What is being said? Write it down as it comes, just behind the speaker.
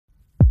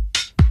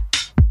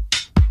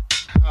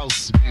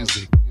House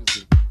music.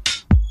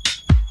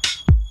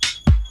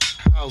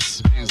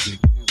 House music.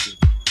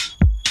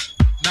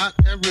 Not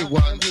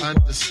everyone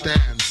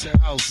understands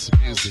house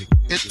music.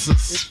 It's a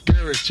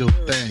spiritual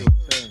thing,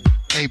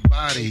 a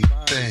body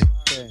thing,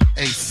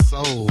 a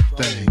soul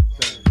thing,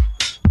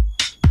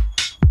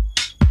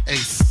 a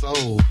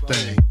soul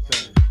thing.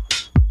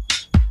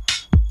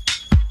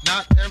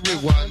 Not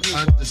everyone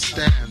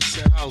understands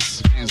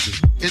house music.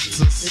 It's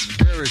a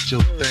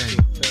spiritual thing,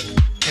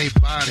 a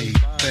body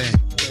thing,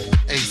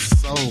 a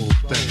soul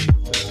thing,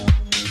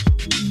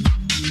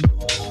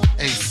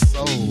 a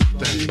soul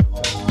thing.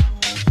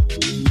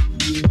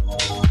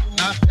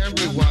 Not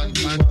everyone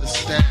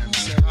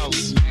understands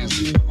house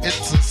music.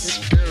 It's a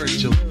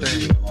spiritual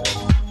thing,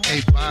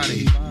 a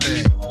body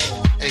thing,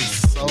 a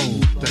soul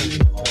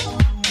thing,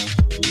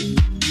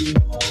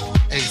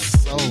 a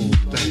soul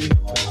thing.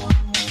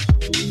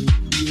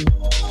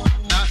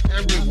 Not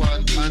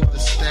everyone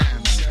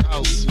understands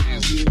house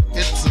music.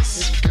 It's a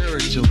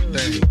spiritual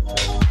thing,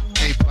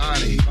 a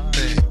body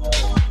thing, a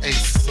soul thing, a soul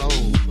thing.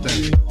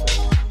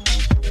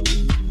 Not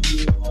everyone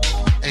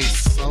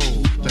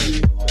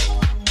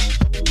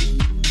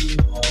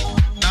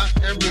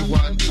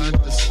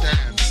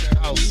understands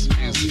house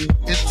music.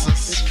 It's a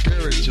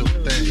spiritual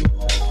thing,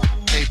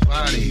 a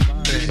body thing,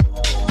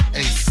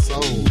 a soul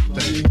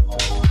thing,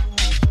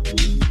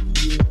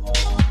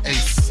 a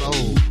soul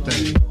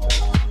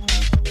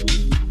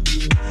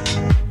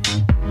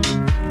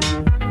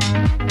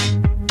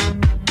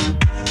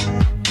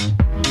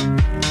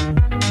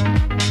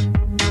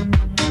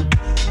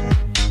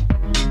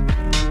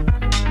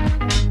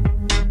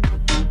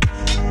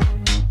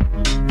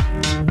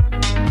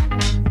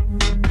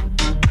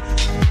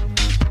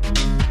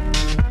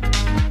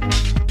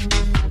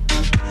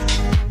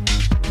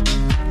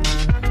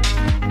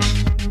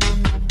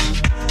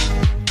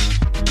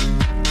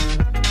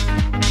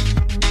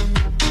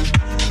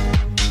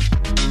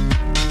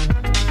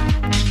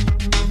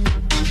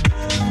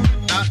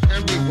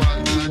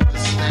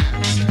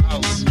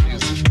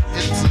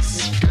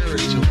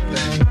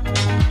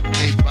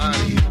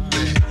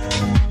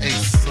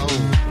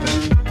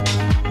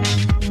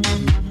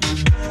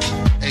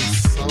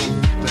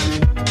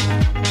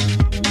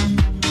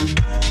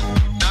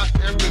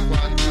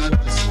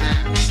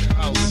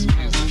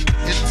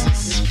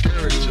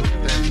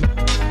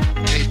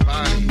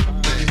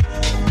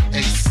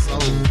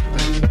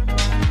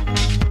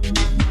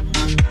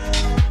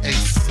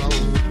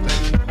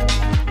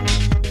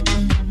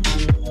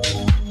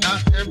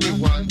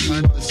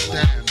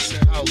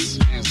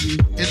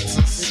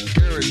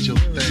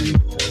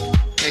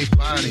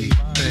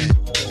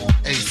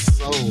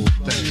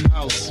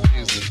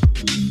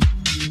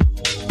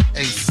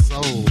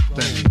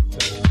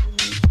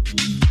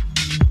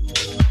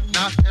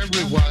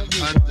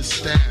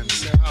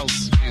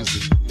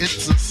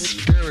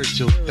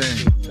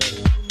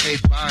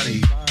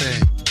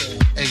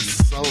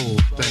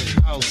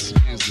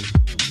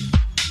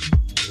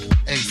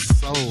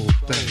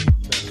thing.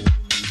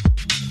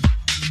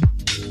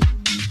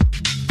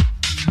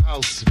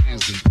 House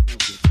music.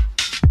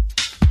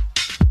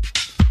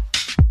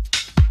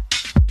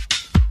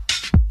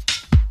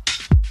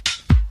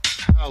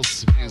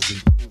 House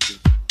music.